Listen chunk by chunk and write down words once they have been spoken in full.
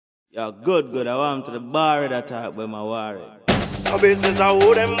Yeah, good. I want to the bar that talk with my worry. My business I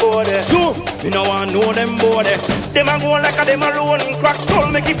owe them boy there. So, me no want know them boy there. Them a go like a them alone. Crack toll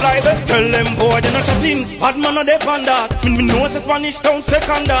make it fly there. Tell them boy they not chatting. Bad man no depend that. Me know say Spanish town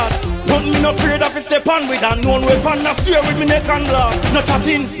second that. But me no afraid of a step on with a known weapon. I swear with me neck and block. No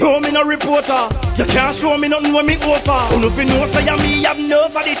chatting. No me no reporter. You can't show me nothing when me over. Who no fi know say ya me have no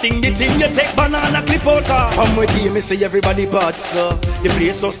for the thing you take banana clip out. From with you me say everybody bad sir. The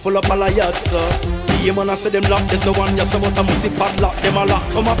place was full of palayats sir. Yeah, man, I say them lock, this the one you say, but I must see padlock, them a lock.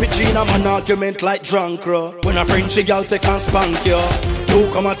 Come up with Gina, man, argument like drunk, bro. When a Frenchy girl take and spank you. You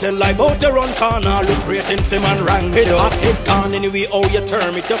come and tell like about the run corner. Look great in sim and rank it hot, it can anyway, how you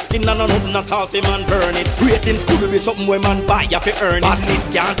term it. Your skin and nothing at all, him and burn it. Ratings could be something where man buy, you fi earn it. Badness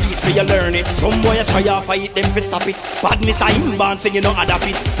can't teach for you learn it. Some boy you try off, I eat them fi stop it. Badness I inbound thing, you know adapt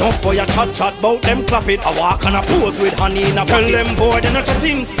it. Don't boy you chat bout them clap it. I walk and I pose with honey in a pocket. Tell them boy they not your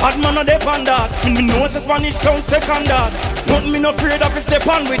things, bad man no depend that. No say Spanish town second that. But me no afraid of a step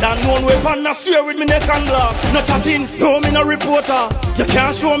on with a known weapon. I swear with me neck and block. No chatting, no me no reporter. You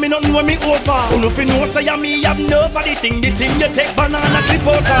can't show me nothing when me over. Who no fi know say ya me have no for the thing you take banana clip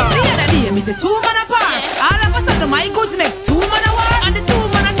out. The other day me say 2 man apart. All of a sudden my goods make 2 man a war. And the 2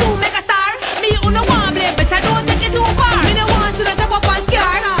 man and 2 make a star. Me who no want blame, but I don't take it too far. Me no want to the top up and scare.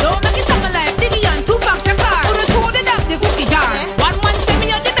 Don't make it sound like Diggy and 2 packs your car. Who no throw the dog the cookie jar. One man say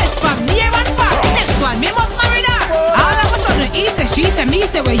me are the best from near and far. Next one me must marry her. All of a sudden he say, she say, me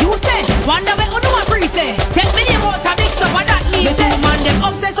say, where you say. Wonder where who know a pre say. Take me name out a mix up and that me say. The 2 man them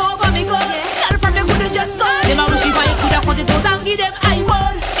obsess over me good. Girl from the good just good. Them a wish if I coulda cut it out and give them I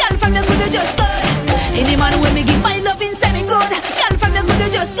would. Girl from the good just good. Any man when me give my loving say me good. Girl from the good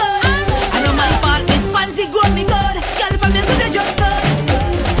just good. I know my fault, Miss Fancy good me good. Girl from the good just good.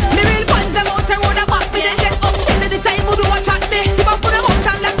 Me real fans them out the road a back me. Then get upset at the time who do a chat me. See my put them out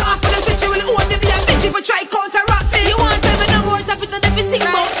and let off for the switch. You will own the be a bitch if you try counteract me. You want tell me no words of it that if you sing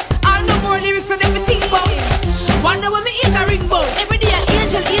about. Or no more lyrics than if you think about. Wonder when me ears a ring bout. Every day an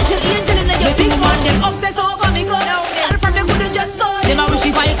angel in a your big man. Them obsess over me good. Girl from the good just good. Them a wish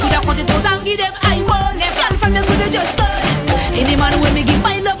if I coulda cut it out and give them I would. Girl from the good just good. Any man when me give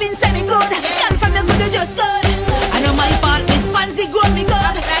my loving say me good. Girl from the good just good. I know my fault, Miss Fancy good me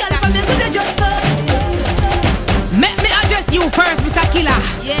good. Girl from the good just good. Make me address you first, Mr. Killer.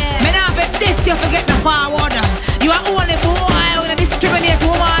 Yeah. Me not bet this you forget the forward. You are only boy with a discriminate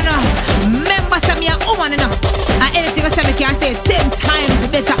woman. Remember say me a woman enough. And anything I say me can say 10 times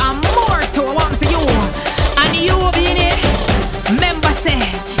better and more to I want to you. And you being it. Remember say,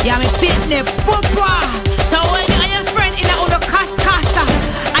 yeah me pitney papa. So when you and your friend in a other cast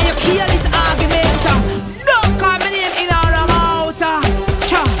and you kill this argument, don't call me name in our mouth.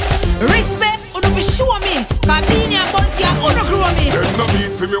 Respect, you don't be show me. Cause being a bunty, you don't grow me. There's no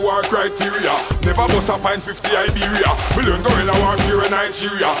need for me war criteria. Never bust a pint 50 Iberia. We learn guerrilla warfare in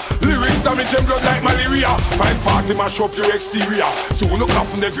Nigeria. Lyrics damage and blood like malaria. Pint 40 mash up your exterior. So no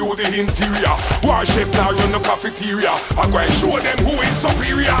coffin they view the interior. War chef now run the cafeteria. I'm going to show them who is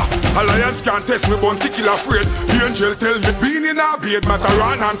superior. Alliance can't test me but kill afraid. The angel tell me being in a bed.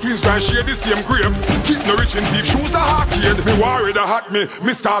 Mataran and twins going share the same grave. Keep no rich in deep shoes a arcade. Me worried a hot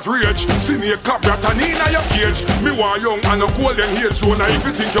me start rage. See me a cop that and in your cage. Me war young and a golden age. So now if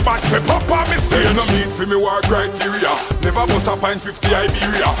you think you bad step up on me stage. No need for me war criteria. Never bust a pint 50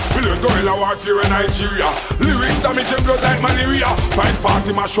 Iberia. We learn guerrilla warfare in Nigeria. Lyrics damage and blood like malaria. Pint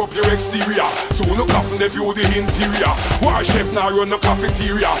 40 mash up your exterior. So no coffin they view the interior. War chef now run the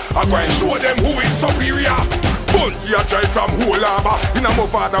cafeteria. I'm going to show them who is superior. Bunty a drive from whole harbor. In a my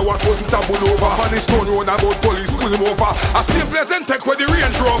father what wasn't a bull over. On the stone road about police pull him over. A same pleasant tech with the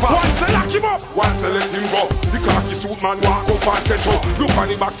Range Rover. Once I lock him up, once I let him go. The khaki suit man walk up and say show. Look on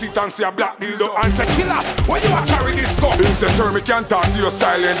the back seat and see a black dildo and say killer, when you a carry this stuff? Him say sir me can't talk to you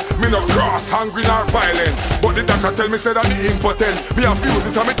silent. Me no cross, hungry nor violent. But the doctor tell me say that the impotent. Me a fuse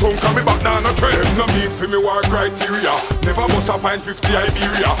it and me tongue and me back down a trail. No need for me war criteria. Never bust a pint 50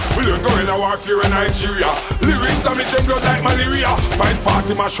 Iberia. We learn guerrilla warfare in Nigeria. Lyrics damage and blood like malaria. Pint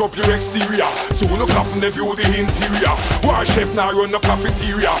 40 mash up your exterior. So no coffin they view the interior. War chef now run the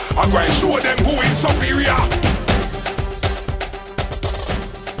cafeteria. I'm going to show them who is superior.